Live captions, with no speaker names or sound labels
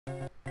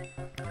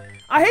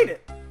I hate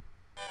it.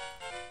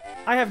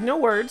 I have no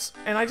words,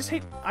 and I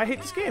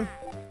hate this game.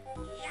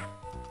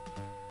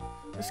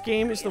 This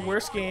game is the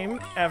worst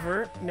game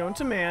ever known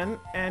to man,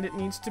 and it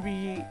needs to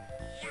be...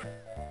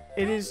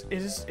 It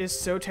is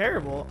so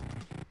terrible.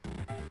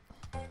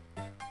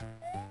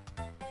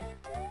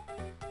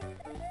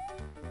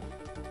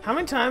 How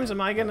many times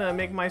am I gonna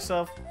make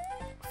myself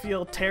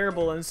feel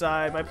terrible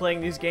inside by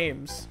playing these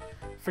games?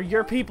 For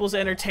your people's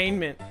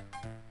entertainment.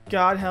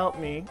 God help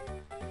me.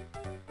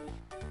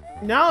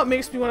 Now it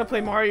makes me want to play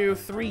Mario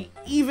 3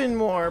 even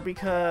more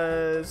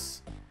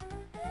because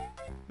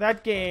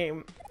that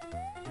game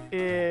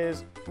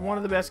is one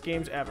of the best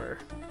games ever.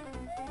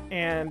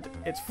 And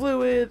it's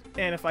fluid,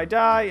 and if I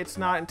die, it's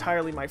not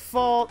entirely my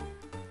fault.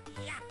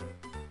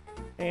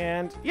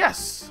 And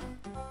yes!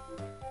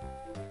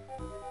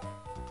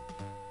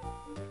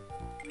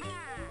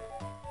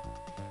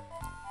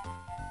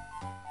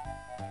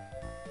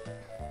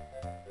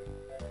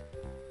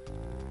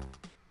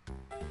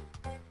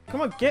 Come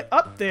on, get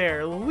up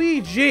there,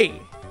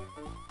 Luigi!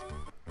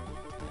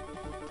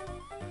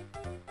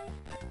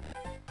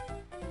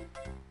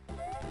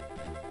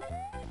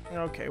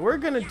 Okay, we're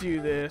gonna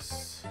do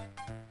this.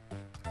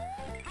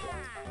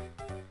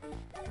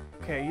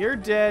 Okay, you're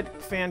dead.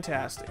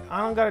 Fantastic. I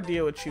don't gotta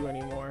deal with you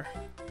anymore.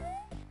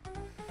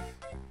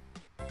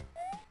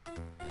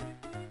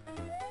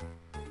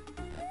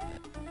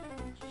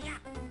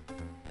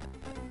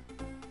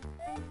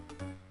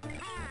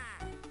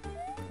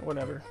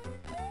 Whatever.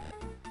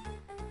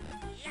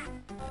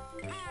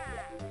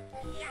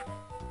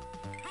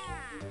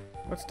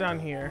 What's down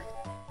here?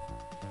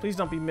 Please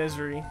don't be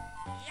misery.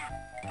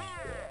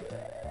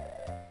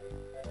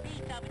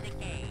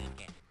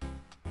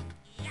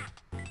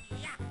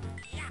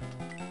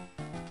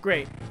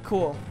 Great.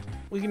 Cool.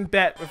 We can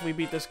bet if we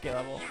beat this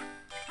level.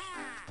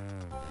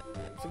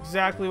 It's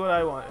exactly what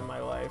I want in my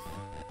life.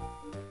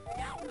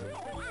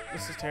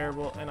 This is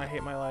terrible, and I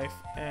hate my life.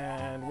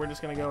 And we're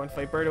just gonna go and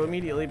fight Birdo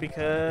immediately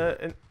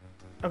because...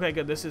 Okay,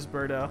 good. This is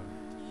Birdo.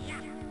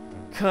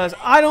 Because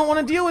I don't want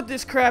to deal with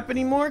this crap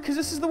anymore, because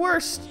this is the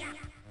worst.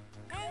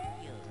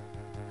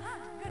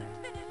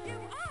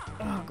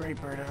 Oh, great,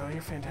 Birdo.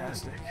 You're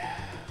fantastic.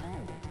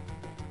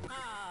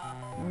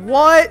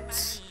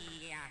 What?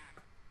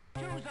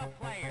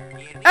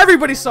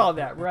 Everybody saw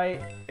that,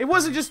 right? It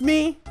wasn't just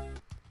me.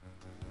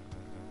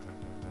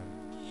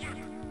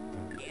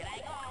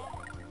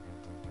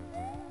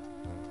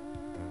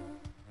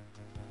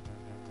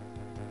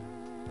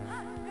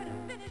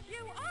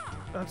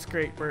 That's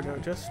great,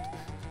 Birdo. Just...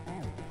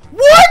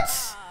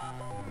 What?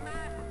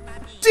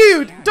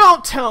 Dude,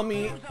 don't tell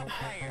me.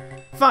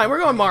 Fine, we're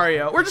going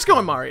Mario. We're just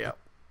going Mario.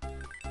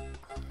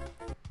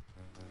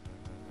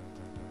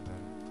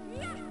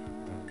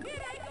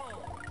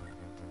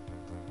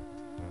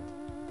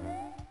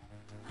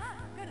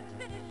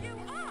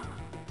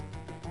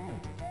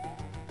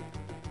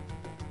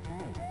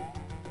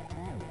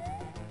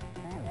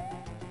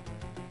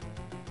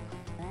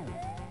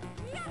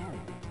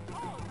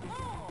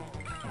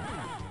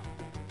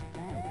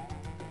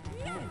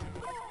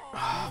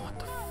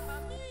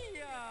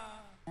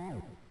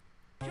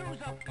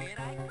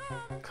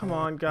 Come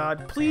on,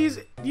 God. Please,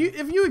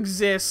 if you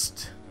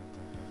exist,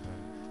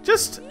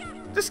 just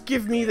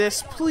give me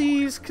this,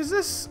 please, because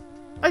this...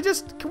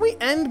 Can we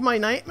end my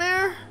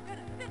nightmare?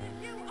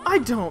 I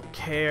don't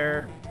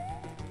care.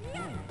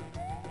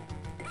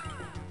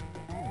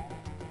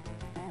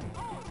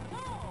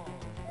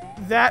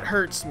 That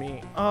hurts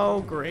me.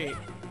 Oh, great.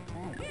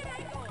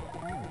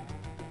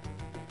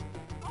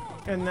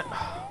 And that...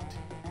 Oh,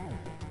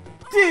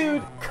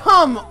 dude,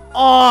 come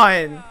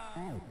on!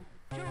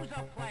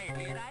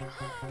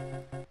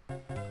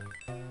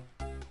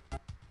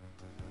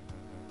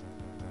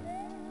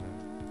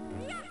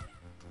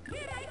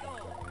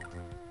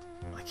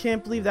 I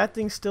can't believe that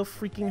thing still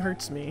freaking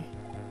hurts me.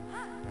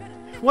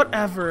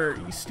 Whatever,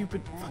 you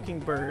stupid fucking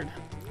bird.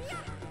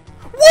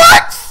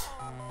 What?!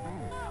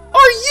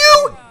 Are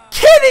you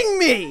kidding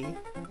me?!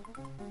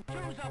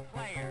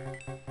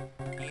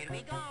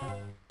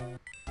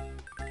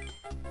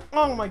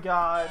 Oh my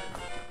god.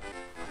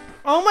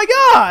 Oh my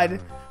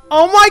god!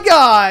 Oh my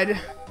god!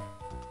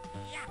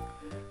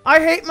 I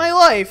hate my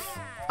life.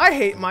 I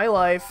hate my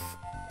life.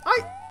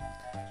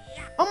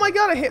 Oh my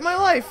god, I hate my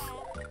life.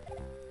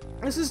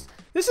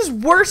 This is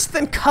worse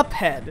than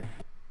Cuphead.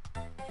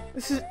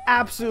 This is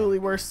absolutely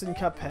worse than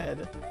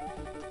Cuphead.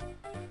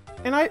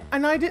 And I've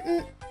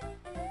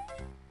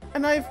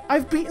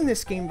beaten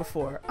this game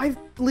before. I've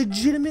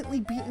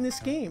legitimately beaten this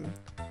game.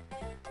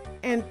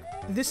 And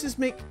this is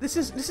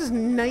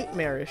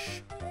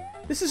nightmarish.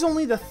 This is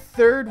only the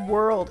third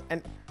world,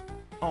 and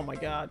oh my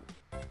god.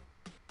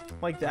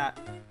 Like that.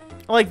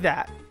 Like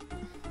that.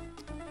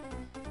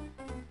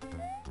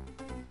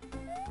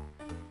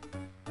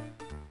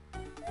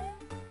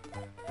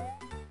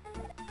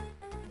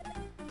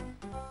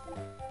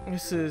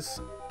 This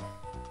is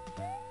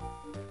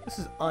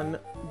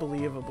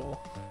unbelievable.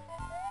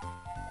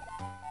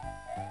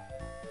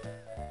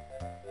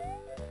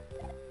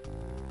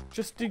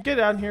 Just get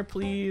down here,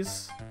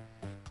 please.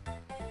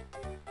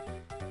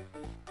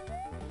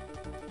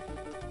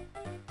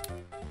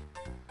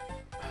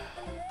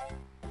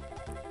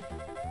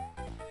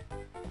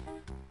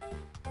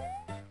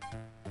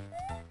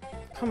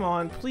 Come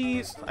on,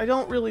 please. I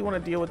don't really want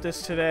to deal with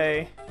this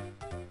today.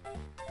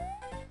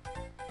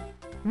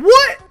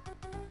 What?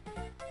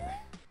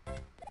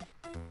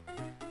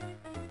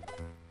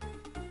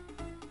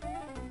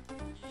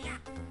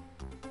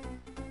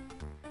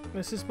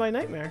 This is my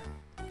nightmare.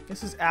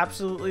 This is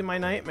absolutely my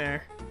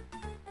nightmare.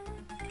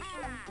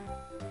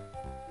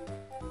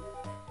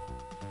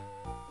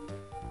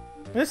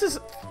 This is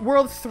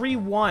World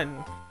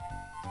 3-1.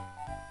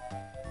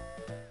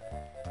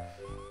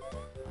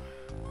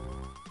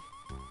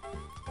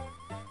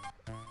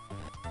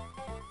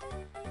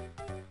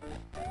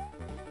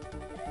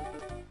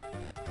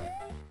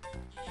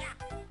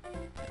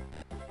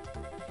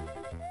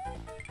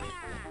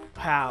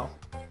 How?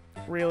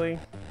 Really?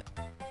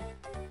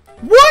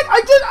 What?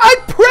 I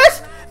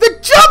pressed the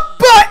jump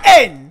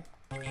button!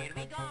 Here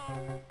we go.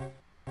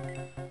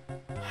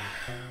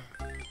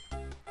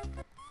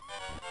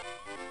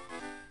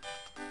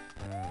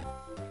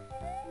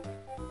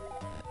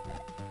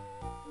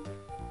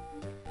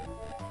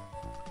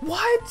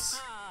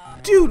 What?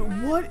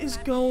 Dude, what is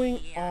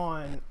going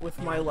on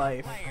with my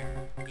life?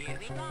 Here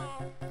we go.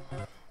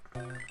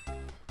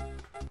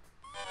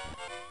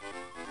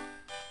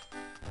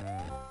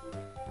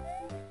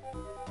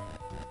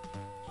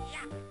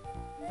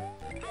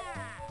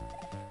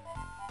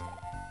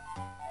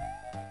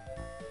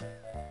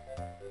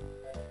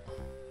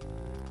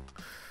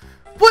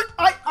 But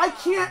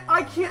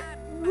I can't.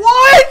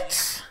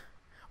 What?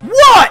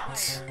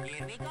 What?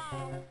 Here we go.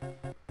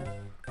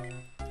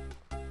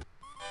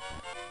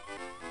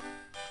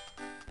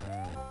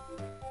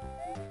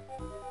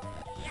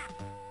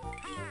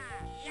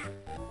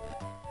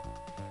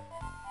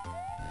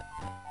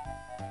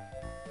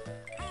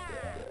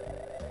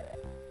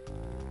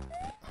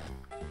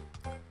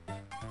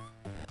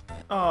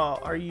 Oh,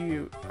 are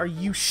you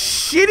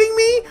shitting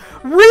me?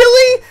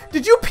 Really?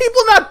 Did you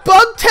people not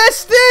bug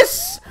test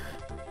this?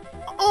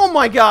 Oh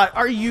my god,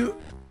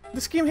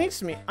 this game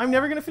hates me. I'm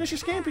never gonna finish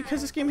this game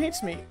because this game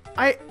hates me.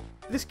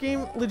 This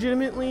game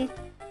legitimately,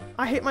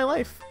 I hate my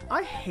life.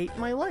 I hate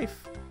my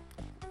life.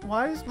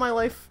 Why does my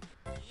life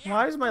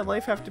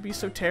have to be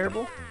so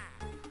terrible?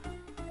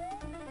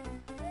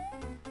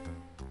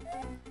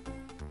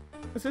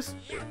 Is this...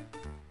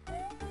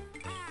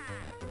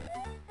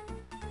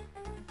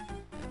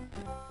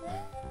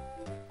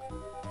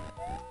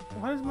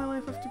 Why does my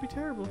life have to be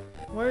terrible?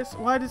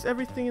 Why does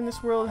everything in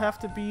this world have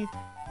to be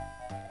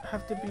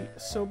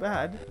so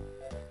bad?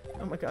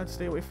 Oh my god,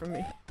 stay away from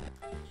me.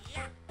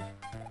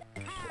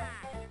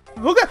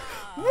 Okay.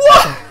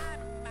 What?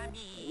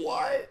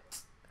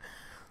 What?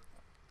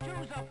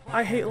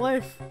 I hate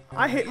life.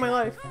 I hate my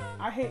life.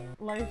 I hate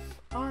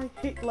life. I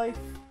hate life.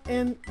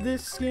 And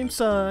this game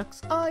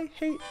sucks. I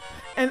hate.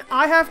 And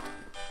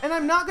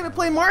I'm not gonna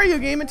play Mario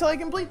game until I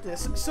complete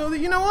this. So that,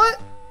 you know what?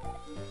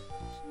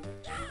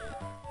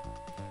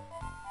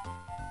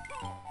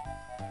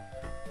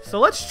 So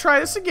let's try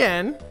this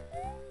again.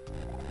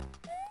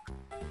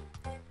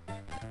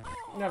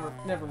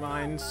 Never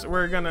mind.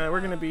 We're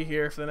gonna be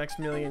here for the next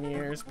million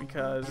years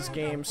because this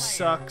game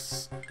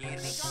sucks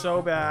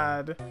so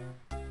bad.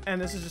 And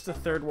this is just the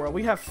third world.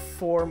 We have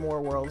 4 more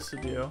worlds to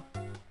do.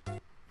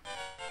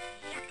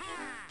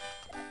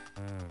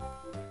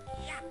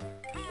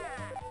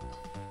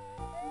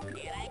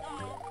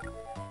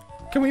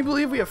 Can we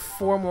believe we have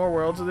 4 more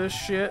worlds of this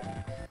shit?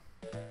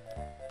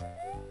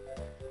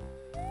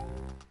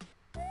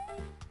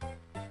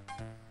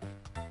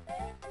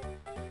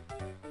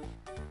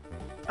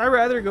 I'd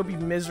rather go be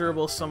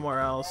miserable somewhere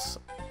else.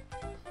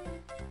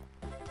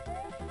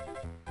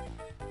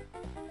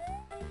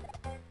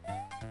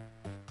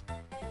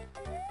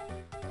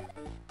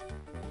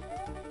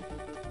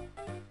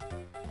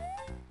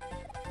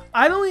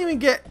 I don't even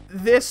get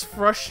this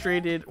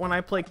frustrated when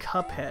I play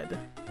Cuphead.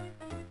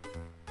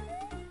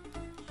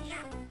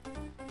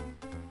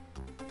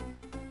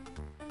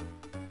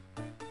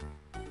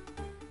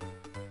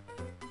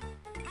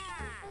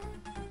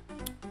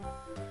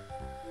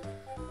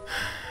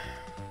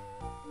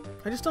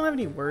 I just don't have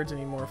any words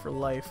anymore for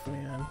life,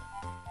 man.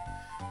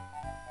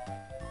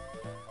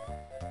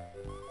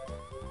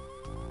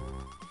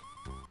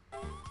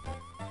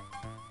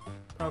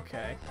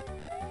 Okay.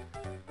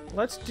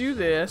 Let's do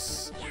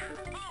this.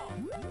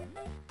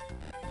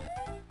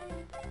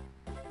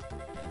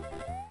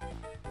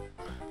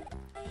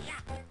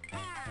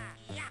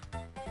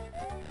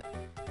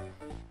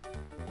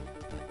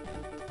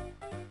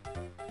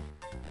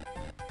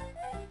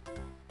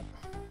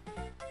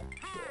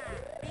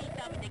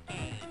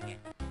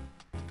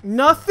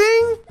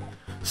 Nothing?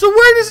 So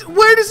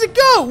where does it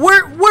go?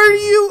 Where do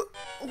you...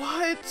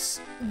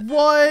 What?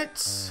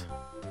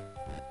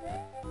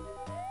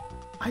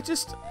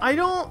 I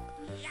don't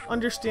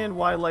understand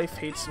why life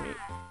hates me.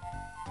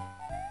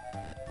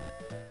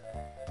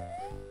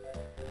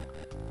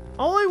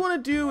 All I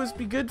want to do is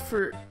be good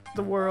for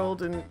the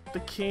world and the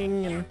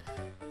king and...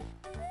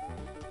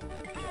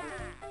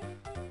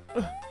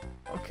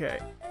 Okay.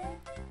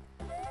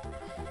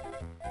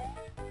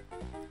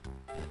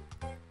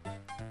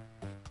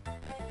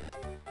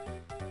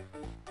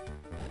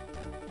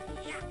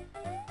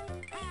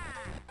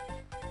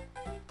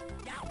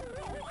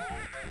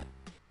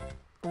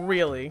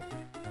 Really?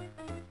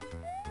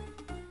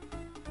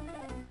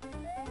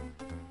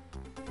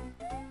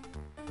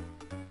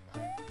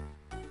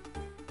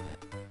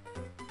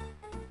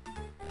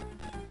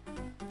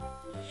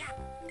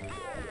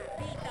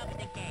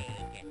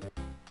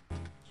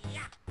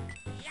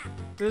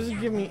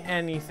 Doesn't give me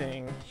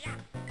anything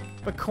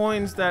but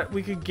coins that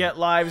we could get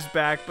lives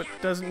back, but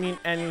doesn't mean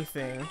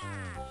anything. Do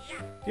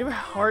you have a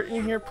heart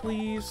in here,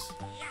 please?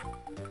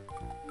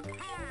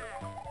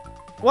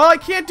 Well, I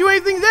can't do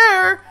anything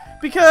there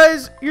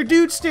because your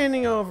dude's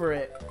standing over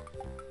it.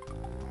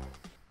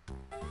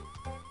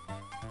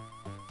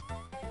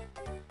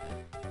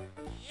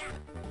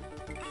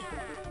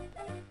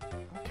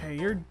 Okay,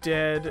 you're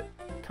dead.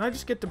 Can I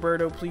just get the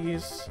Birdo,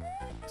 please?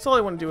 That's all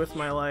I want to do with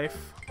my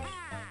life.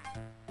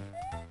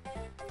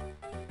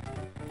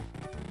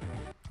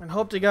 And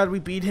hope to God we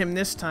beat him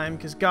this time,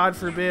 because God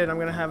forbid I'm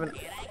gonna have an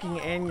fucking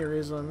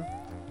aneurysm.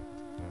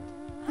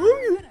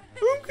 I'm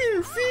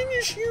gonna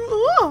finish you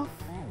off!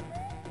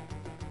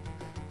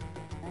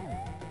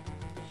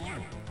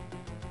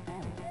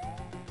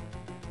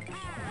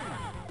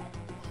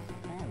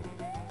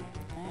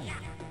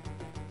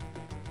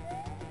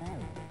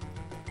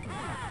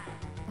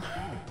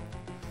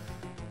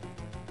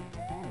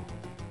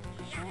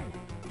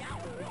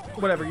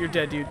 Whatever, you're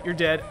dead, dude. You're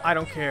dead. I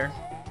don't care.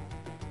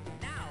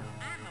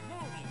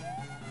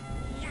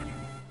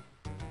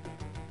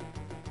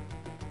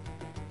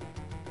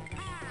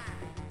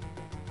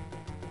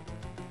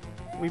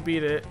 We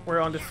beat it. We're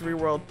on to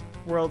world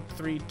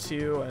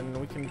 3-2, and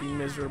we can be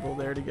miserable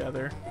there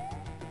together.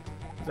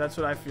 That's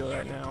what I feel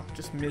right now.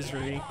 Just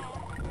misery.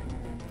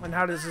 And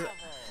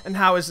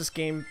how is this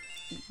game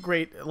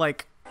great,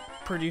 like,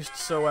 produced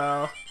so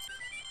well?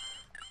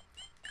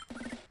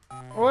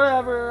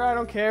 Whatever, I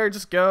don't care.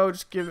 Just go.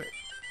 Just give it.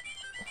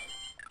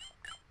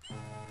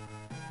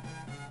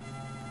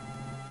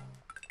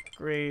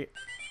 Great.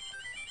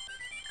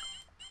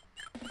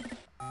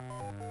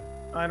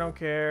 I don't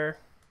care.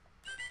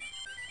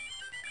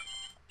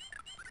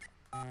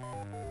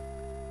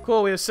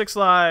 Cool, we have 6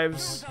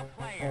 lives.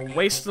 We'll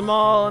waste them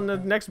all on the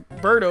next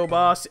Birdo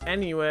boss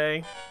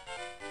anyway.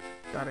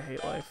 God, I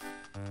hate life.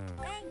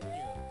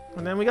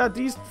 And then we got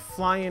these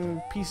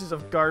flying pieces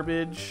of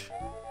garbage.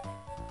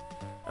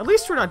 At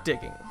least we're not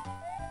digging.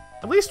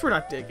 At least we're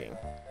not digging.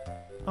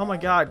 Oh my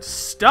god,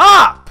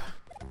 stop!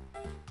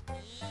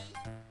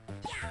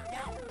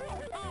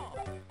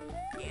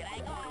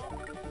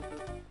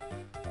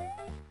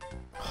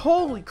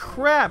 Holy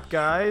crap,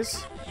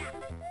 guys.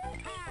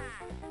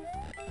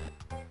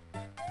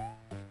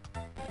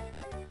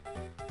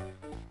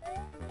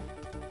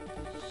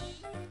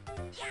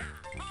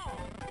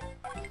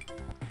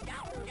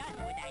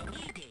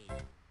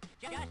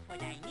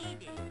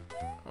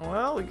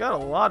 Well, we got a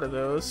lot of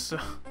those, so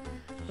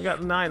we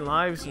got 9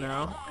 lives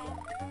now.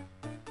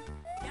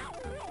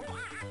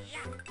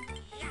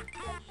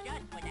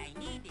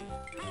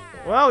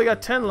 Well, we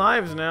got 10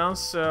 lives now,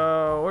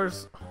 so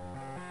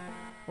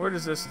where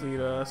does this lead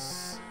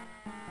us?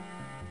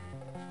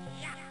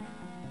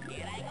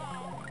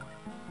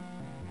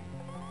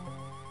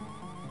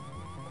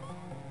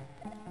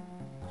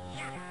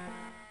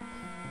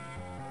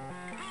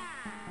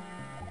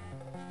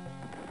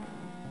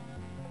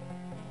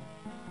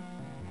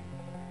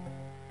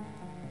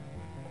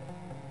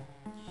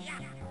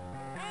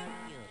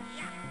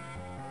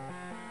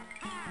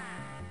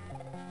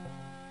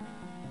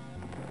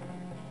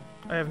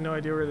 I have no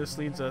idea where this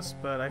leads us,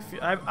 but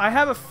I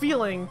have a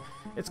feeling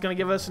it's gonna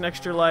give us an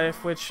extra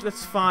life, which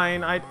that's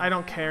fine. I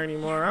don't care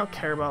anymore. I don't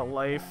care about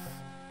life.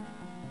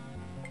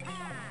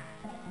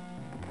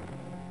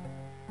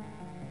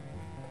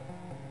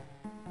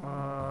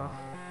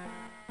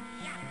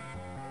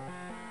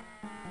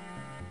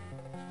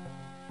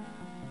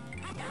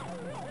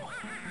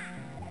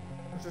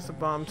 Is this a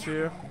bomb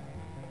too?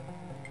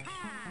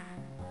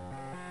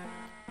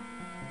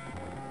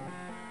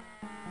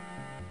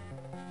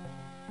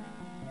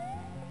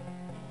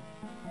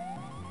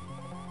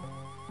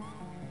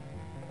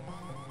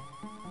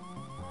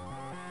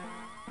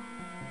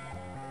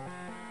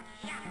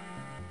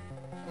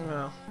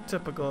 Well,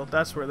 typical.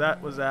 That's where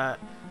that was at.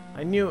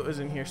 I knew it was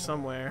in here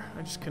somewhere.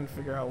 I just couldn't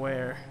figure out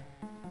where.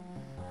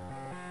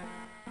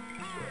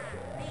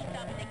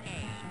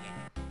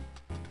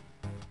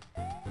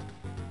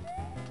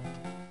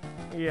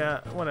 Yeah,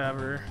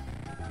 whatever.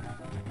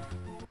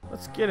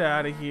 Let's get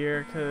out of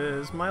here,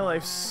 because my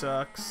life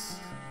sucks.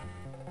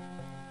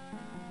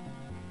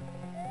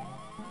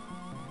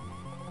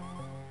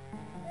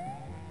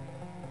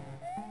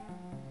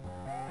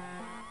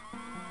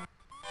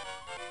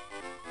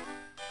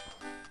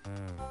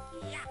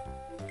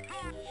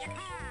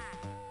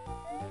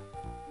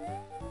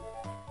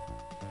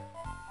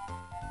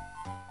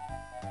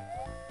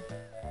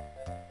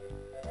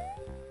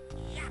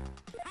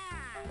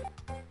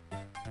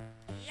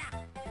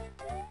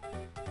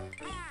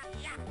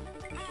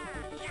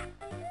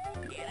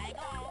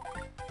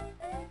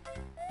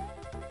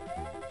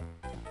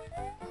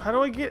 How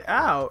do I get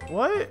out?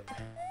 What?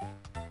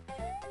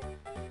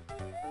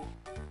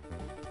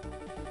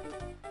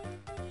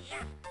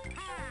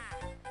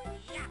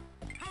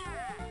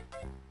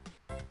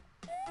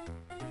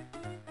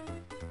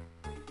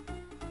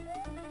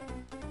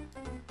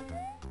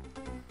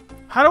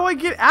 How do I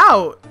get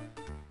out?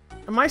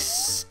 Am I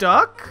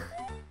stuck?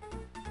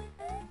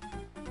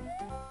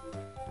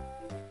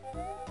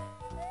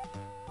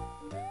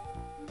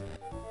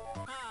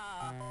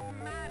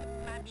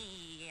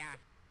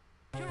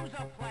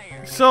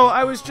 So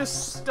I was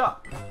just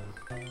stuck.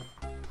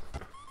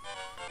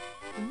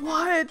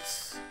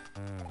 What?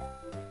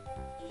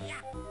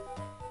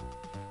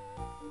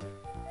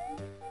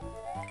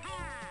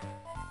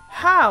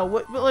 How?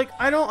 What? But like,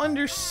 I don't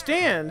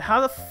understand.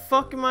 How the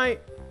fuck am I?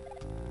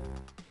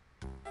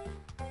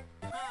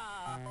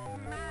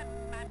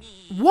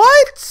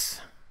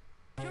 What?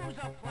 Choose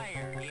a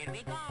player. Here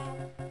we go.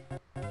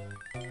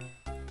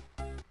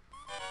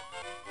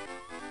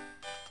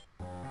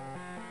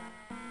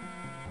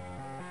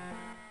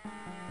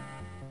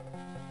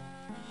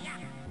 Yeah.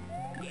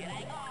 Here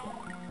I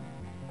go.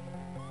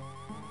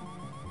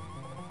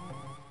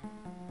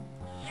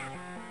 Yeah.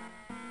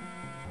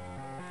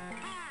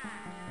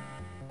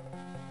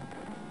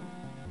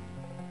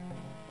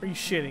 Are you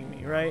shitting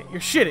me, right?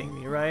 You're shitting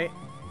me, right?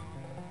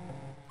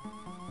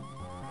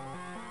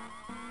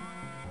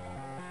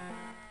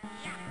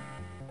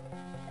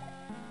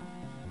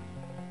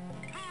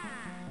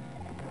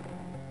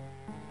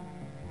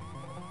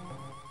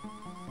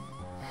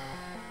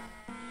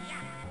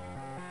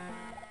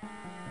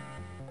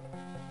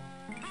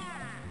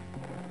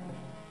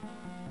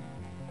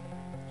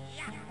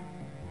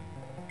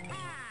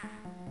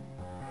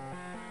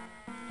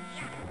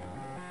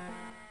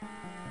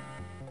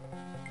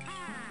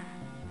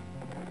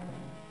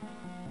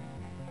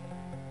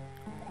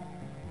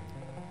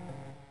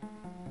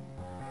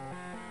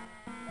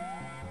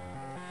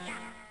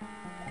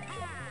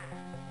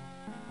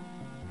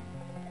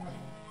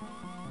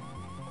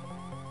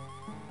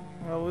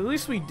 Well, at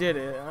least we did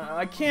it.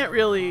 I can't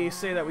really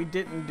say that we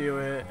didn't do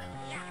it.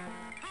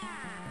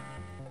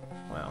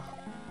 Well,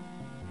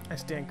 I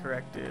stand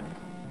corrected.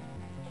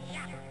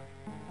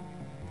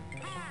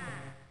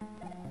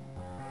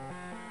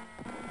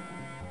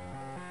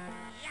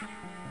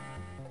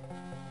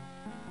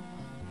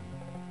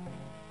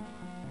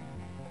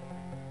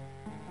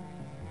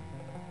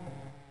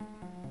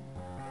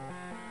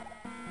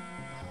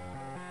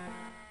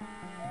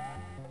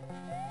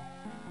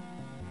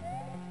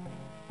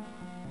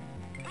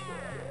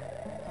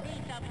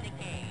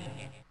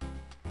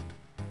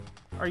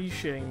 Are you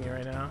shitting me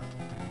right now?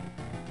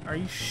 Are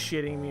you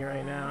shitting me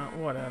right now?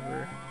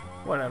 Whatever.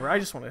 Whatever. I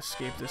just want to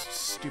escape this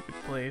stupid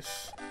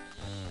place.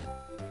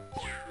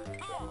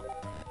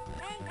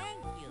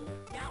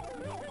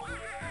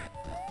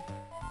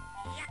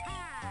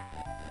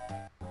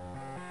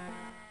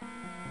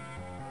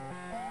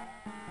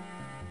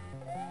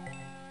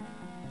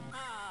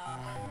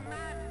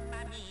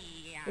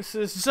 This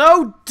is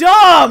so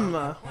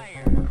dumb!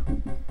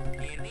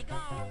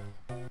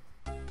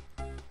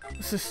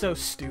 This is so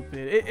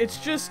stupid. It's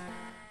just...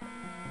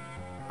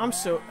 I'm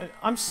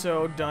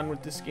so done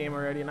with this game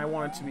already, and I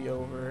want it to be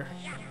over.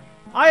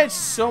 I had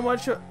so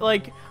much,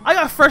 like, I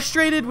got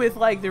frustrated with,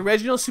 like, the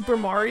original Super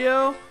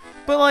Mario,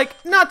 but, like,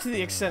 not to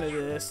the extent of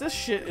this. This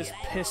shit is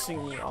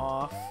pissing me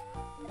off.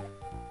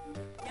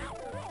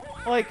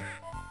 Like,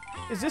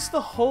 is this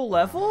the whole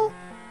level?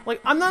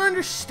 Like, I'm not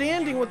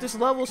understanding what this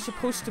level is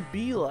supposed to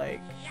be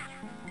like.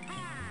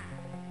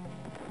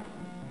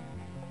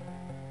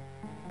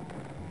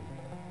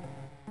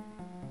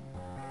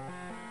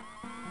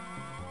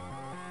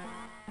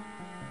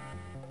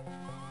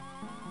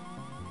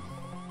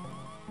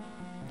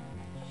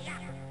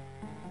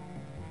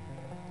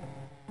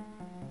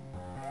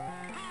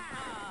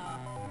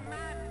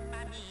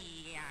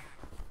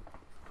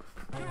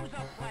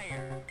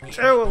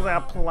 Choose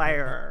a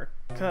player,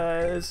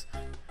 cause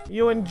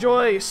you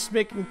enjoy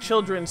making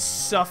children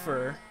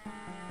suffer.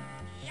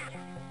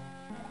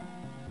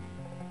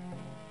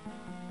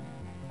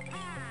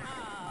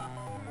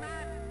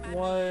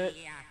 What?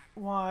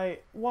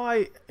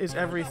 Why is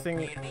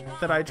everything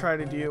that I try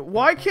to do?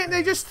 Why can't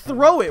they just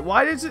throw it?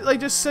 Why does it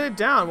like just set it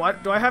down? Why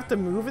do I have to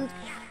move and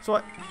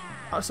so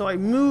I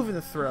move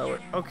and throw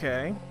it?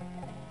 Okay.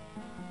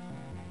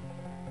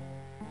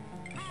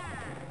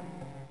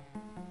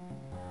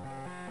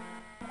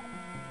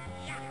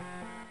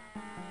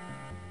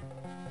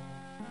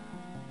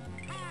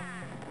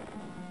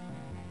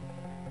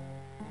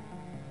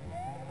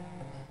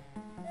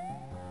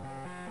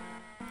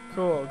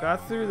 Cool,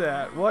 got through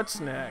that. What's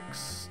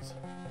next?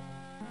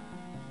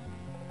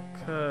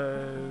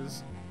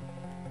 Cause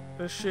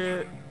this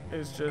shit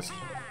is just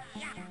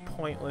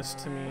pointless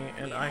to me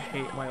and I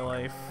hate my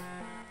life.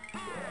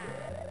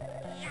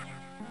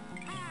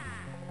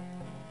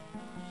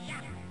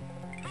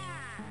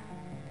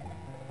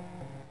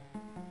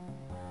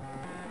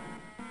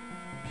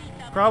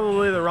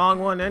 Probably the wrong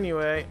one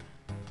anyway.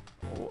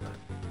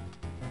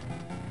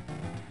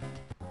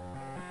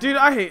 Dude,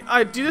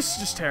 dude, this is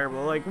just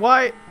terrible. Like,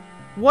 why?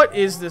 What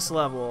is this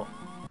level?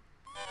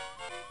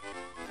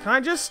 Can I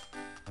just...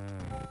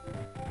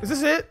 Is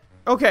this it?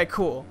 Okay,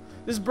 cool.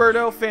 This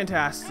Birdo,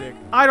 fantastic.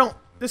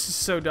 This is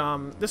so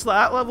dumb.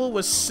 That level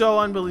was so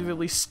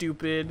unbelievably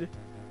stupid.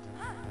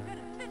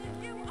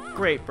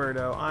 Great,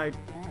 Birdo. I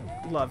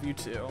love you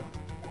too.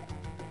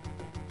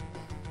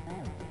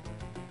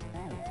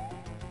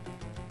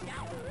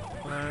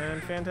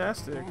 And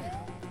fantastic.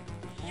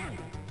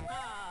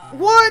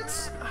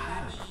 What?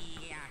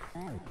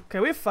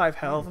 Okay, we have 5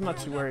 health. I'm not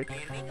too worried.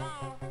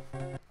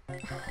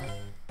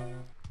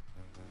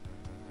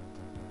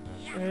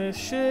 This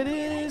shit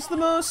is the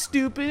most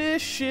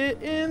stupidest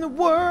shit in the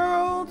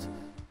world.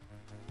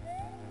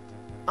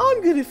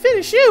 I'm gonna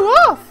finish you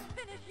off.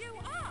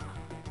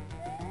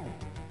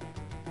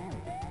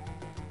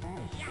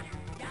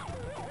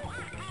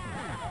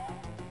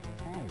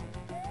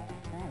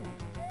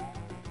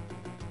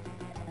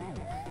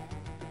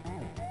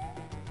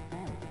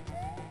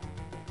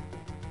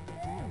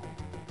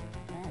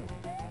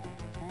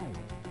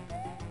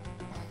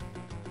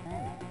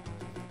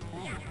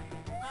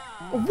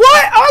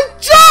 What? I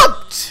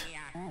jumped!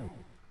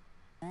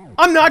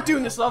 I'm not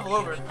doing this level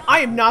over. I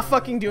am not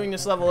fucking doing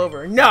this level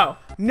over. No.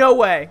 No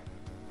way.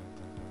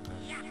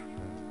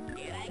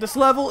 This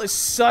level is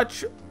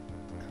such...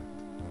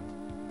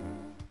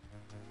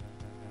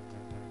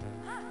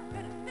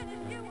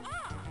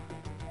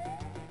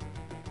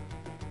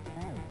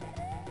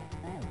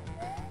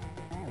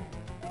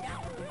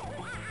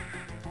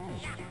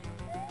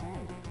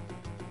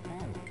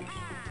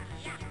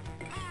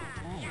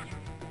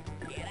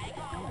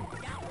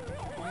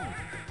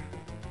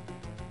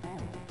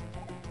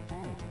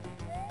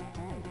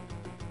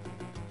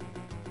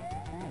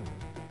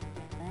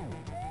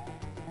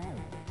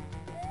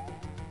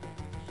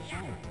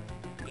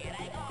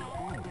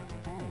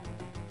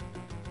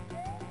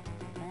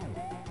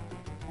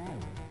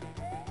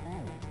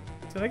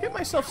 Did I get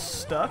myself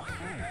stuck?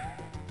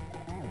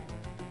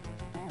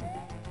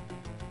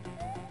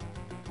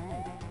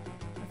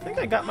 I think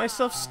I got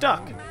myself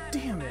stuck.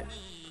 Damn it.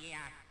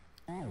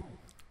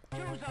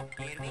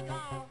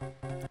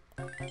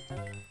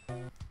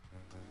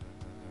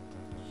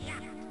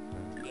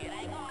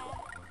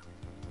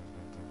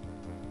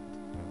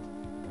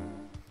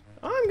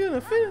 I'm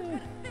gonna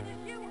finish.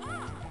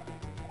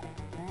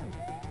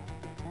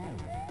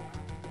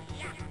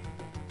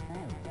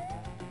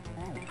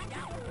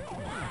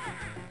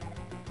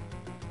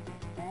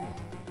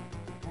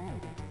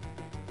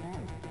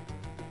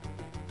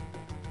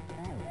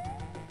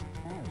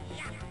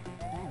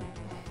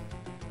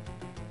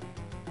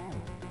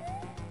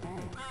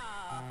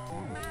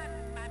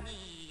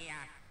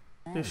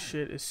 This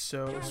shit is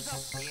so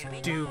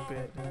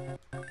stupid.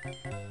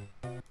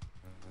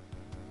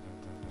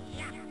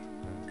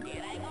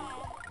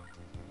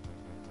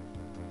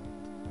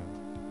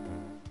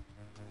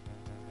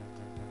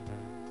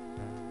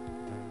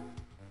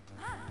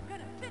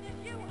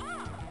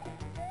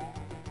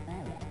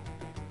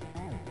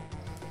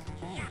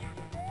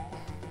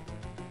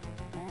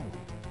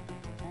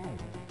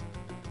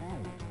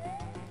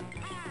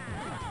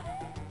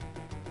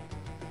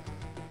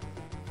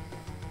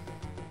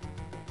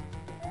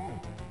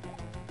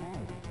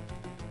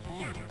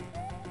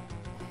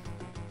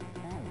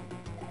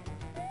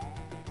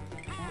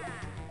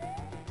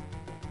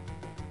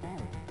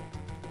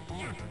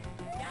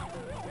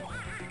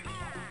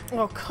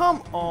 Oh,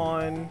 come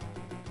on.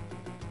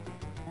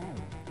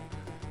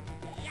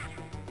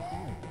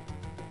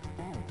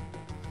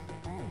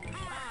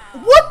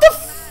 What the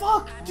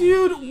fuck,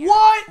 dude?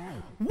 What?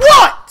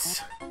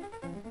 What?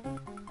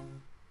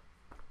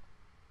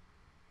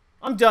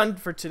 I'm done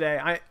for today.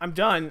 I'm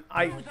done.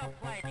 I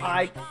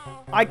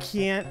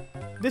can't.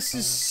 This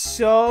is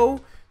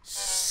so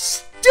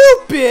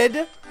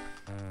stupid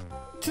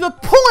to the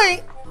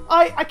point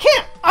I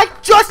can't. I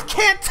just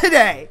can't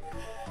today.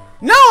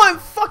 Now I'm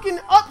fucking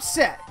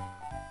upset.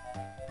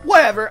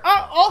 Whatever.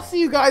 I'll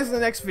see you guys in the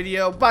next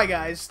video. Bye,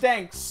 guys.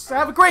 Thanks.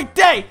 Have a great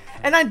day.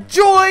 And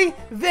enjoy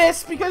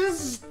this because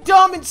this is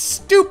dumb and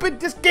stupid.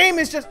 This game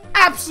is just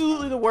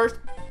absolutely the worst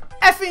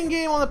effing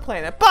game on the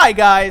planet. Bye,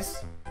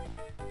 guys.